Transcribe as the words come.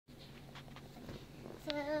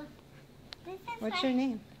What's your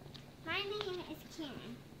name? My name is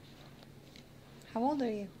Kiran. How old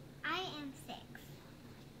are you? I am 6.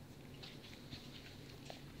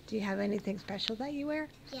 Do you have anything special that you wear?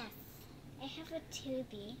 Yes. I have a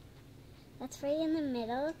tubie. That's right in the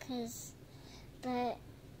middle, but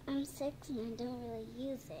I'm 6 and I don't really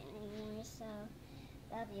use it anymore, so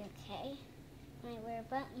that'll be okay. And I wear a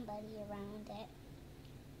button buddy around it.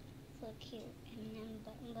 So cute. And then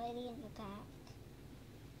button buddy in the back.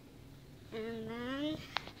 And then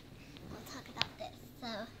we'll talk about this. So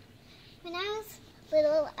when I was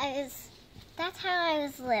little, that's how I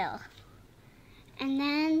was little. And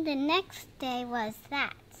then the next day was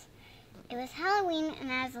that. It was Halloween, and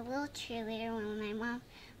I was a little cheerleader when my mom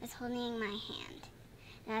was holding my hand.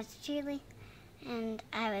 And I was cheerleading, and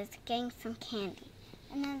I was getting some candy.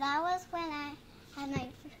 And then that was when I had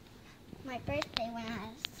my birthday when I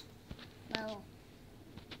was, well,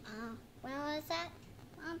 when was that,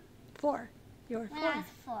 Mom? 4. You were 4. When I was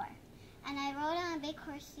 4. And I rode on a big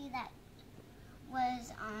horsey that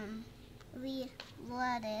was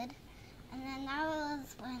loaded. And then that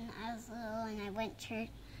was when I was little and I went to church.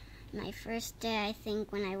 My first day, I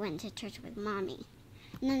think, when I went to church with Mommy.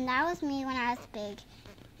 And then that was me when I was big,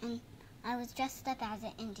 and I was dressed up as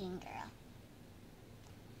an Indian girl.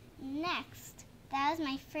 Next, that was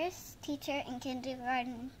my first teacher in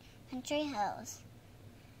kindergarten, Country Hills.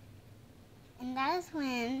 And that was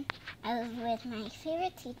when I was with my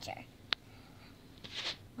favorite teacher.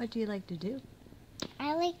 What do you like to do?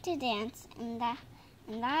 I like to dance, and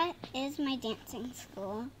that is my dancing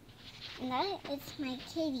school. And that is my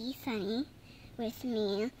kitty, Sunny, with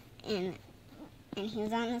me, and he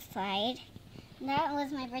was on the side. And that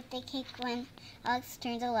was my birthday cake when Alex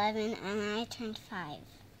turned 11 and I turned 5.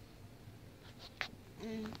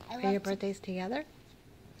 And Are your birthdays together?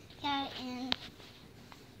 Yeah, and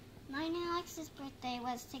mine and Alex's birthday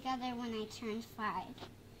was together when I turned 5.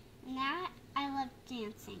 And that, I loved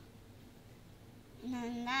dancing. And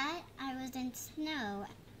then that, I was in snow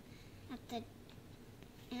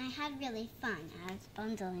and I had really fun. I was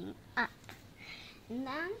bundling up. And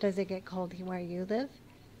then, Does it get cold where you live?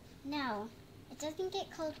 no, it doesn't get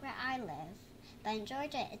cold where I live, but in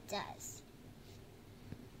Georgia it does.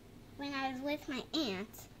 When I was with my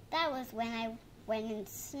aunt, that was when I went in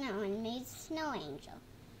snow and made snow angel.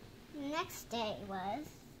 The next day was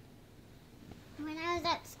when I was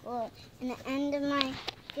at school, and the end of my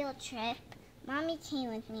field trip, Mommy came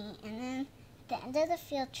with me, and then at the end of the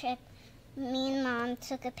field trip, me and Mom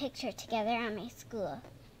took a picture together at my school.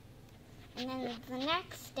 And then the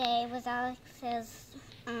next day was Alex's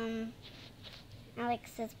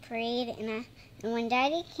parade, and when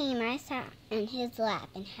Daddy came, I sat in his lap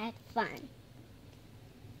and had fun.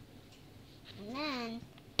 And then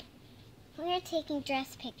we were taking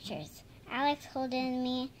dress pictures. Alex holding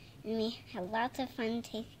me, and we had lots of fun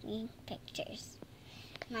taking pictures.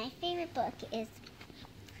 My favorite book is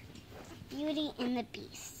Beauty and the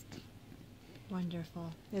Beast.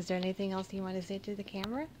 Wonderful. Is there anything else you want to say to the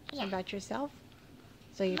camera about yourself?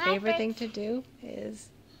 So your My favorite thing to do is?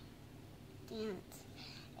 Dance.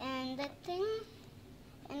 And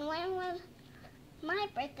my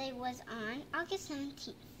birthday was on August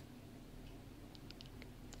 17th.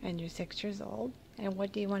 And you're 6 years old. And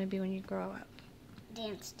what do you want to be when you grow up?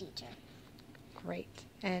 Dance teacher. Great.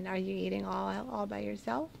 And are you eating all by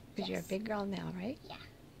yourself? Because you're a Yes. big girl now, right? Yeah.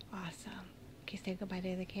 Awesome. Okay, say goodbye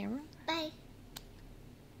to the camera. Bye.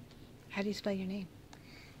 How do you spell your name?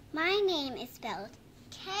 My name is spelled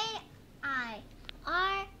Kiran.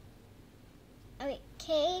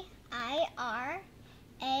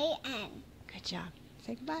 Good job.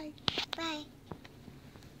 Say goodbye. Bye.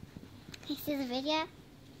 Can you see the video?